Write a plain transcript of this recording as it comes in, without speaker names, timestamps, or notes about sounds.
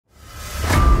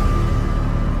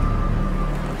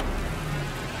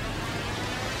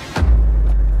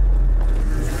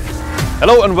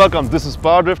Hello and welcome, this is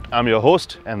PowerDrift, I'm your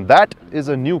host, and that is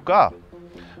a new car.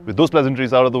 With those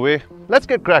pleasantries out of the way, let's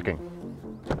get cracking.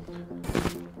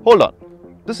 Hold on,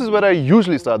 this is where I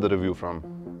usually start the review from.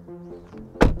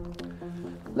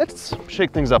 Let's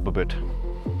shake things up a bit.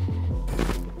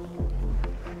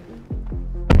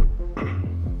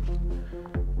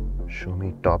 Show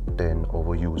me top 10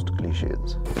 overused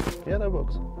cliches. Yeah, that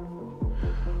works.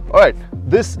 Alright,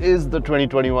 this is the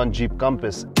 2021 Jeep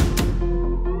Compass.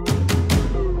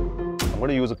 I'm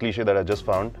going to use a cliche that I just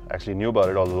found. Actually knew about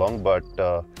it all along, but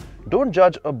don't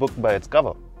judge a book by its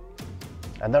cover.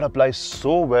 And that applies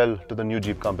so well to the new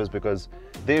Jeep Compass because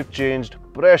they've changed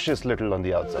precious little on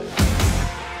the outside.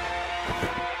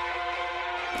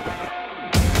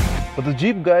 But the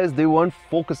Jeep guys, they weren't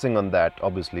focusing on that,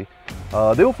 obviously.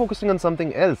 They were focusing on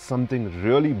something else, something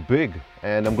really big.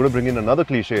 And I'm going to bring in another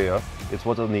cliche here. It's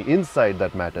what's on the inside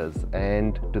that matters.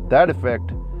 And to that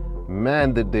effect,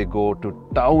 man, did they go to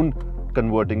town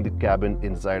converting the cabin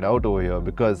inside out over here,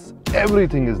 because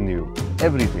everything is new.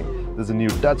 Everything. There's a new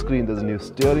touchscreen, there's a new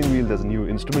steering wheel, there's a new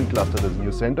instrument cluster, there's a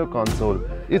new center console.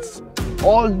 It's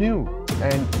all new,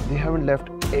 and they haven't left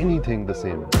anything the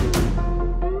same.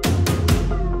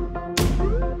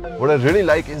 What I really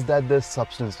like is that there's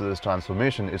substance to this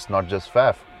transformation. It's not just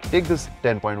faff. Take this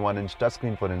 10.1-inch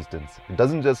touchscreen for instance. It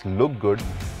doesn't just look good,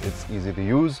 it's easy to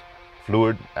use,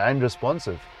 fluid and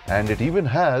responsive. And it even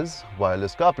has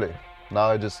wireless CarPlay. Now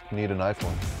I just need an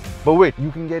iPhone. But wait,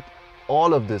 you can get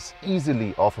all of this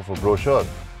easily off of a brochure.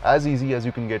 As easy as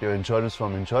you can get your insurance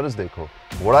from Insurance Deco.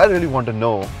 What I really want to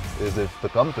know is if the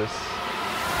Compass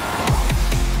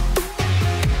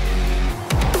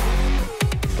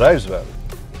drives well.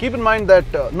 Keep in mind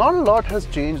that not a lot has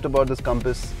changed about this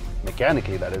Compass,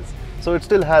 mechanically that is. So it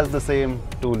still has the same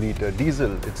 2-liter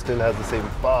diesel, it still has the same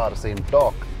power, same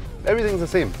torque, everything's the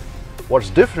same. What's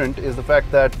different is the fact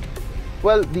that,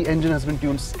 well, the engine has been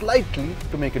tuned slightly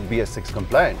to make it BS6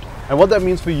 compliant. And what that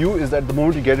means for you is that the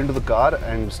moment you get into the car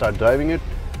and start driving it,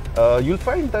 you'll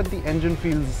find that the engine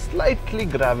feels slightly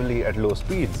gravelly at low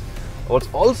speeds.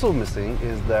 What's also missing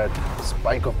is that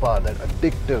spike of power, that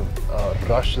addictive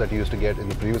rush that you used to get in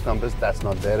the previous Compass. That's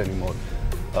not there anymore.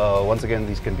 Once again,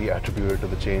 these can be attributed to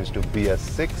the change to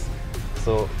BS6.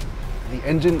 So the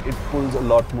engine, it pulls a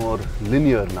lot more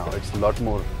linear now. It's a lot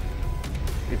more,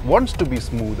 it wants to be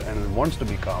smooth and it wants to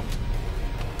be calm,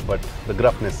 but the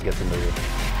gruffness gets in the way.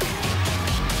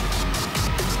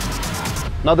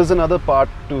 Now there's another part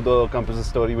to the Compass's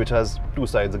story which has two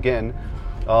sides again.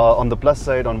 On the plus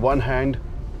side, on one hand,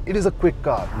 it is a quick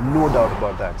car, no doubt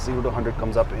about that. 0 to 100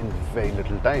 comes up in very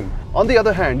little time. On the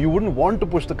other hand, you wouldn't want to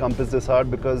push the Compass this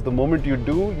hard because the moment you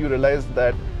do, you realize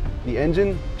that the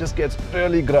engine just gets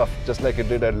really gruff, just like it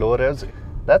did at lower revs.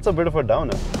 That's a bit of a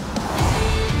downer.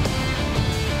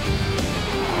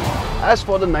 As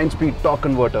for the 9-speed torque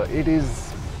converter, it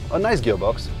is a nice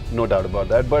gearbox, no doubt about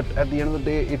that, but at the end of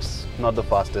the day, it's not the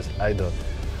fastest either.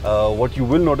 What you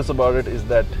will notice about it is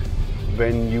that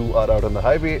when you are out on the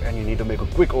highway and you need to make a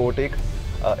quick overtake,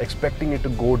 expecting it to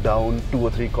go down 2 or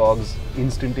 3 cogs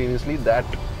instantaneously, that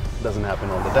doesn't happen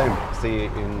all the time. Say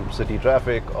in city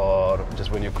traffic or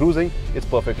just when you're cruising, it's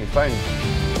perfectly fine.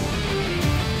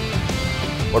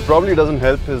 What probably doesn't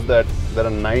help is that there are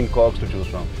 9 cogs to choose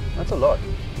from. That's a lot.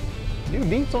 Do you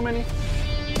need so many?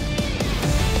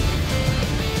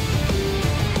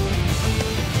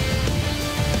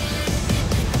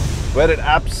 Where it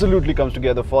absolutely comes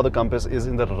together for the Compass is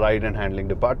in the ride and handling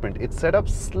department. It's set up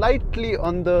slightly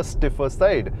on the stiffer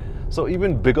side, so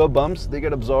even bigger bumps, they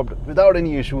get absorbed without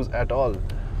any issues at all.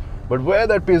 But where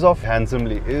that pays off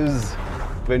handsomely is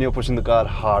when you're pushing the car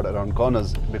hard around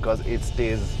corners, because it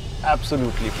stays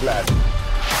absolutely flat.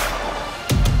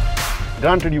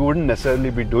 Granted, you wouldn't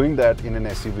necessarily be doing that in an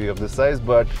SUV of this size,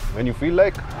 but when you feel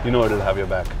like, you know it'll have your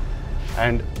back.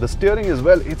 And the steering as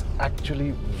well, it's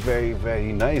actually very,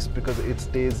 very nice because it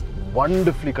stays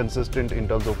wonderfully consistent in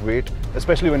terms of weight,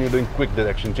 especially when you're doing quick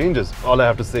direction changes. All I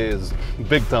have to say is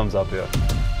big thumbs up here.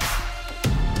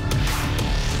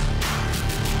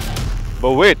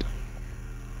 But wait,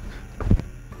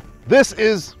 this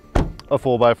is a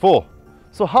 4x4.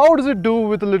 So how does it do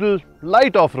with a little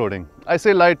light off-roading? I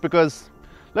say light because,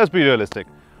 let's be realistic,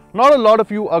 not a lot of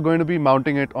you are going to be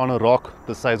mounting it on a rock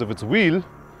the size of its wheel.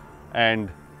 And,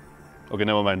 okay,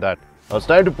 never mind that. I was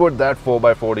trying to put that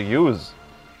 4x4 to use.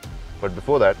 But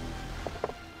before that,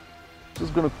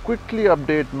 just going to quickly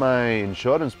update my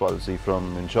insurance policy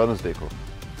from Insurance Deco.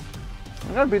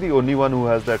 I can't be the only one who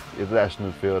has that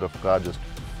irrational fear of a car just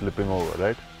flipping over,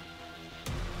 right?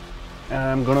 And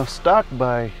I'm going to start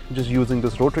by just using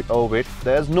this rotary. Oh wait,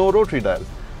 there's no rotary dial.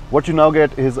 What you now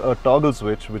get is a toggle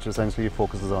switch, which essentially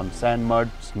focuses on sand,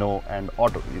 mud, snow, and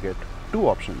auto. You get two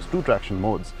options, two traction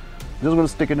modes. I'm just going to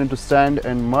stick it into sand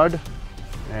and mud,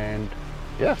 and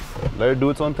yeah, let it do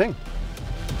its own thing.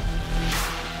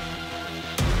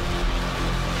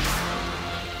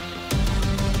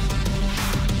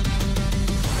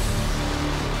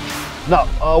 Now,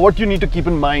 what you need to keep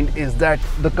in mind is that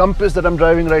the Compass that I'm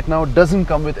driving right now doesn't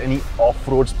come with any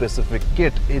off-road specific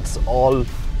kit. It's all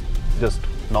just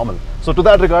normal. So to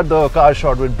that regard, the car is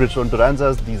shot with Bridgestone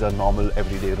Turanzas. These are normal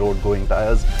everyday road going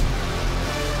tires.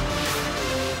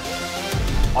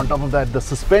 On top of that, the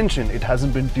suspension, it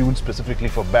hasn't been tuned specifically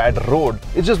for bad road.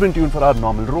 It's just been tuned for our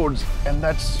normal roads, and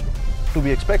that's to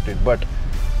be expected. But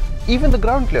even the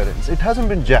ground clearance, it hasn't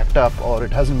been jacked up or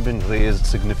it hasn't been raised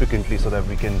significantly so that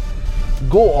we can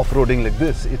go off-roading like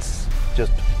this. It's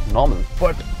just normal.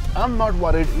 But I'm not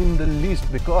worried in the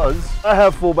least because I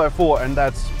have 4x4, and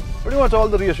that's pretty much all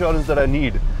the reassurance that I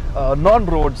need.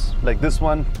 Non-roads like this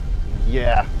one,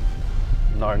 yeah,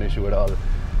 not an issue at all.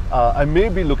 I may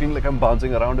be looking like I'm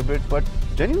bouncing around a bit, but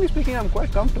genuinely speaking, I'm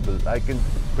quite comfortable. I can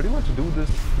pretty much do this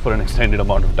for an extended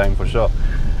amount of time for sure.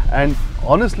 And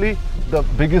honestly, the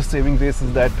biggest saving grace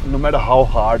is that no matter how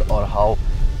hard or how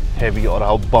heavy or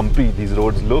how bumpy these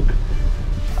roads look,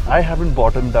 I haven't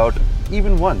bottomed out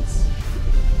even once.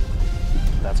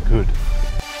 That's good.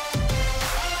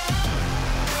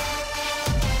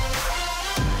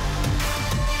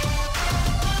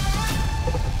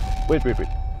 Wait.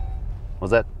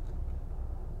 What's that?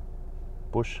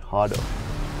 Push harder.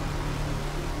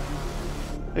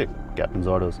 Hey, captain's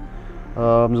orders.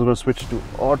 I'm just going to switch to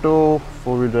auto,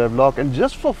 4-wheel drive lock, and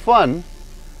just for fun,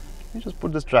 let me just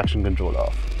put this traction control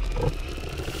off.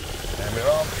 And we're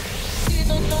off.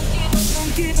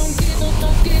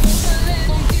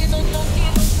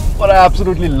 What I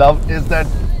absolutely love is that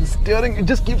the steering, it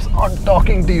just keeps on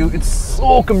talking to you. It's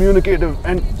so communicative,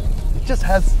 and it just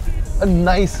has a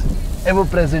nice,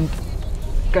 ever-present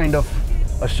kind of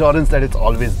assurance that it's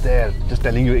always there, just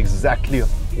telling you exactly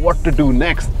what to do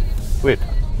next. Wait,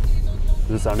 this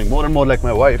is sounding more and more like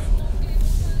my wife,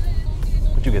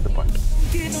 but you get the point.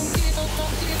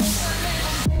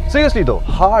 Seriously though,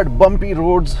 hard, bumpy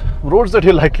roads that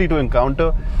you're likely to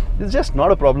encounter, is just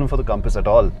not a problem for the Compass at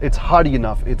all. It's hardy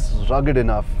enough, it's rugged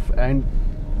enough, and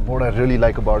what I really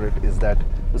like about it is that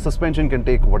the suspension can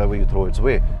take whatever you throw its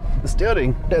way. The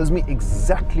steering tells me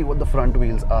exactly what the front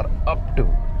wheels are up to,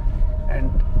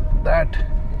 and that,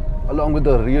 along with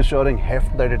the reassuring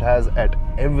heft that it has at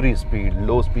every speed,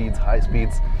 low speeds, high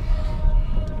speeds,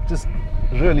 just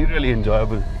really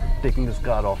enjoyable taking this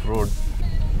car off-road.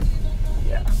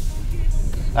 Yeah,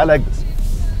 I like this.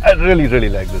 I really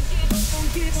like this.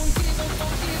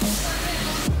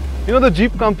 You know, the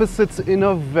Jeep Compass sits in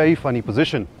a very funny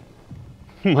position,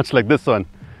 much like this one.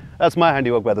 That's my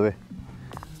handiwork, by the way.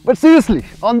 But seriously,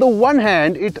 on the one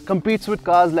hand, it competes with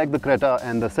cars like the Creta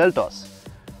and the Seltos.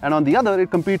 And on the other,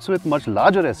 it competes with much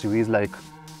larger SUVs like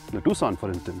the Tucson, for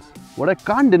instance. What I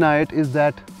can't deny it is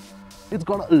that it's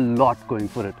got a lot going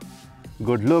for it.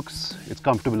 Good looks, it's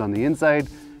comfortable on the inside,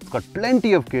 it's got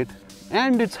plenty of kit,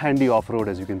 and it's handy off-road,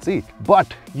 as you can see.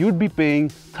 But you'd be paying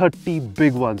 30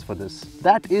 big ones for this.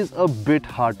 That is a bit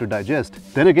hard to digest.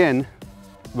 Then again,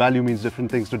 value means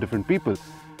different things to different people.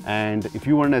 And if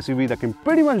you want an SUV that can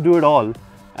pretty much do it all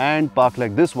and park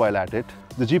like this while at it,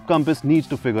 the Jeep Compass needs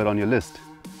to figure on your list.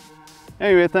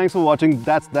 Anyway, thanks for watching.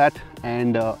 That's that.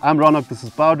 And I'm Raunak, this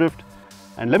is PowerDrift.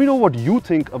 And let me know what you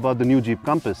think about the new Jeep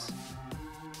Compass.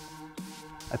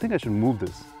 I think I should move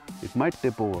this. It might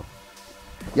tip over.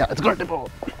 Yeah, it's gonna tip over.